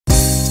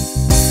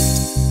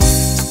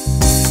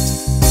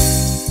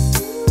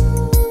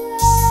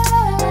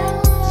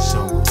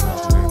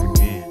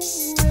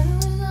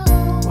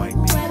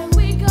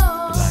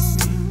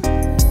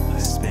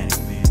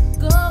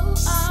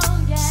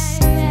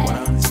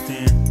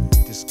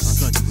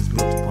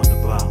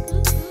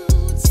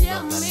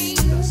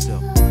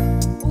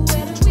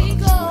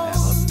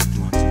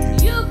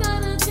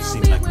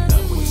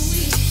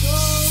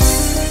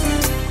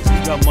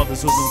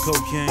overdose on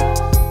cocaine.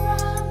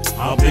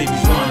 Our babies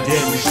lying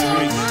dead in the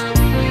streets.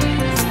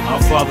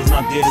 Our fathers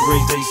not there to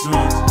raise their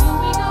sons.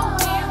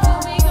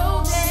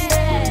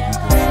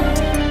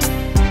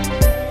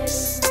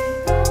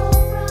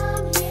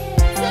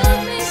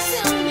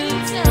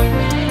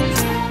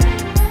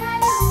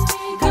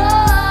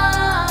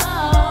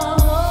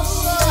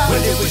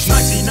 Well, it was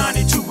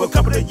 1992, a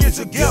couple of years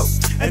ago,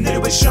 and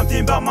there was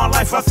something about my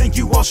life I think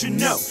you all should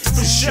know.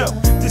 For sure,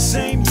 the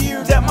same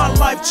year that my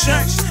life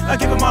changed, I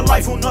gave my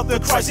life on up to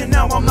Christ, and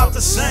now I'm not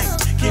the same.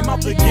 Came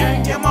out the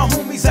gang, and my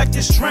homies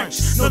acting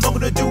strange. No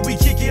longer do we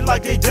kick it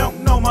like they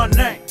don't know my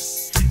name.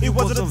 It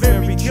was a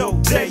very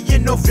cold day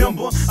in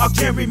November. I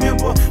can't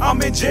remember,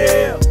 I'm in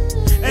jail,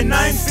 and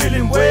I ain't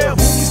feeling well.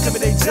 Homies tell me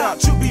they died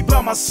to be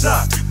by my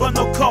side, but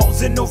no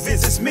calls and no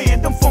visits,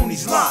 man, them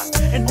phonies lied.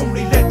 And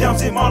only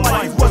letdowns in my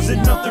life,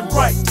 wasn't nothing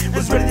right.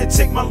 Was ready to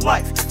take my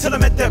life, till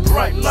I'm at that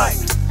bright light.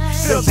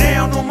 Fell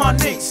down on my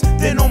knees,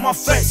 then on my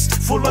face,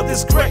 full of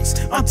disgrace,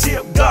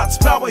 until God's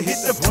power hit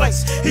the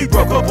place. He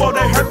broke up all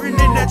that hurting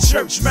in that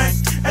church, man,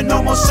 and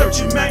no more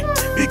searching, man,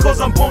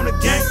 because I'm born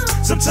again.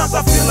 Sometimes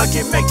I feel I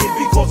can't make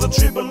it because of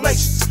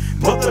tribulations,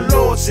 but the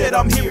Lord said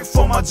I'm here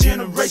for my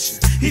generation.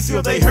 He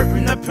feel they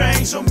hurting the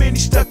pain, so many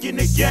stuck in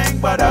the gang,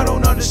 but I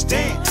don't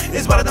understand.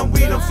 It's why we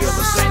don't feel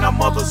the same. Our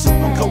mothers who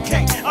on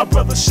cocaine, our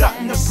brothers shot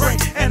in the brain,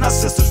 and our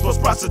sisters was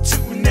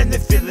prostituting and they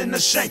feeling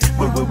ashamed.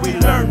 What would we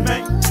learn,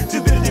 man?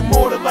 To be the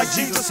immortal like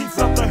Jesus, he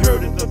felt the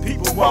hurt of the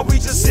people while we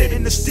just sit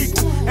in the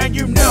steeple. And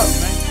you know,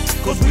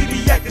 man, cause we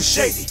be acting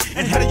shady.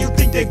 And how do you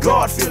think that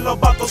God feel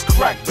about those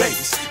crack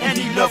babies? And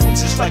he loved them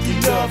just like he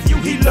loved you,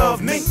 he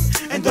loved me.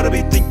 And don't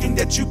be thinking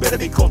that you better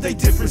be called a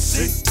different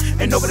see.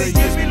 And over the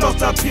years we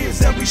lost our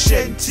peers and we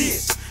shedding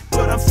tears,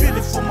 but I'm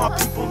feeling for my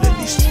people in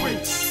these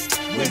streets.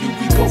 Where do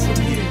we go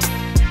from here?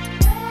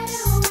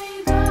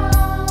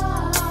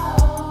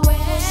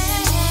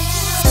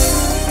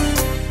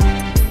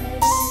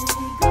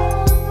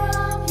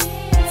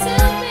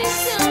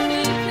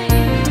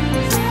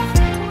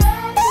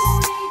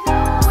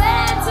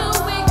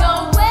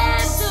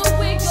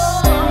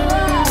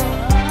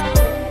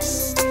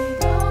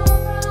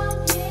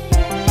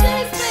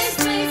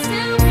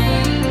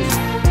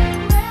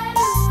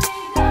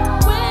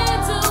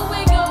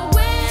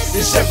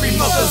 It's every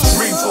mother's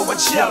dream for a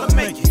child to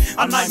make it.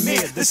 A nightmare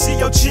to see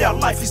your child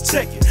life is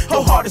taken.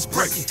 Her heart is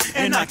breaking,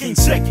 and I can't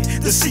take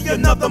it. To see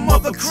another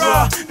mother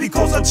cry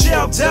because her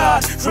child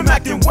died from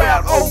acting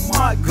wild. Oh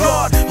my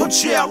God, her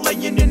child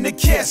laying in the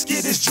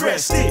casket is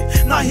dressed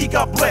in. Now he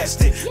got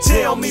blasted.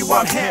 Tell me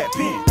what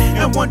happened,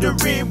 and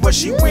wondering where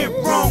she went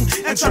wrong,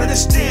 and trying to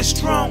stand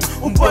strong.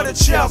 But a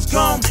child's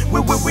gone.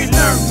 Where will we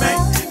learn,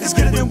 man? It's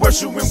getting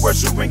worse and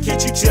worse, and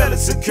can't you tell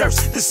it's a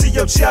curse to see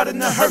your child in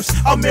the hearse?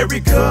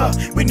 America,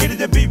 we needed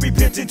to be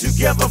repenting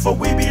together, for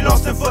we be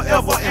lost and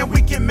forever, and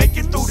we can make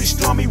it through this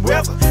stormy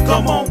weather.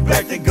 Come on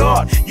back to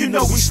God, you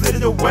know we slid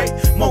it away.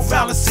 More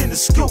violence in the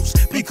schools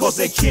because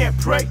they can't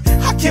pray.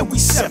 How can we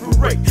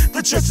separate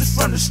the churches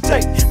from the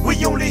state?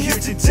 We only here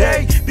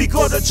today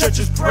because the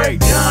churches pray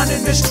down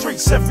in the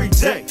streets every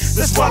day.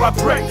 That's why I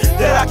pray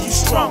that I keep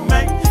strong,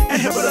 man, and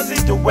help to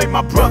lead the way.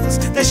 My brothers,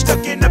 they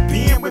stuck in the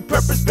pen with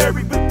purpose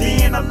buried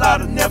within. A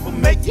lot of never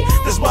make it.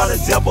 That's why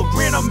the devil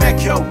grin. I'm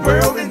at your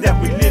world and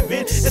that we live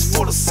in is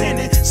full of sin,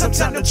 and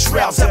sometimes the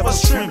trials have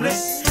us trembling.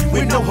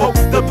 With no hope,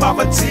 the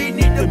poverty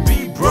need to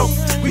be broke.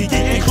 We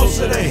getting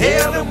closer to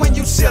hell, and when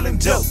you selling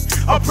dope,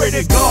 I pray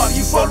to God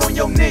you fall on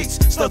your knees,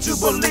 start to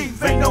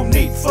believe. Ain't no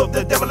need for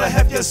the devil to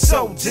have your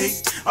soul deep.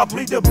 I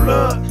plead the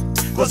blood,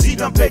 cause he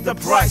done paid the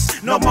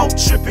price. No more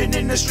tripping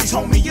in the streets,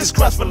 homie, it's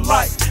Christ for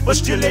life. But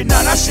still at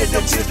night I shed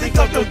them tears, think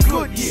of the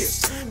good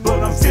years.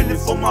 But I'm feeling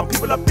for my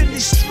people up in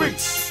these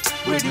streets.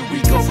 Where do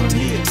we go from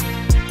here?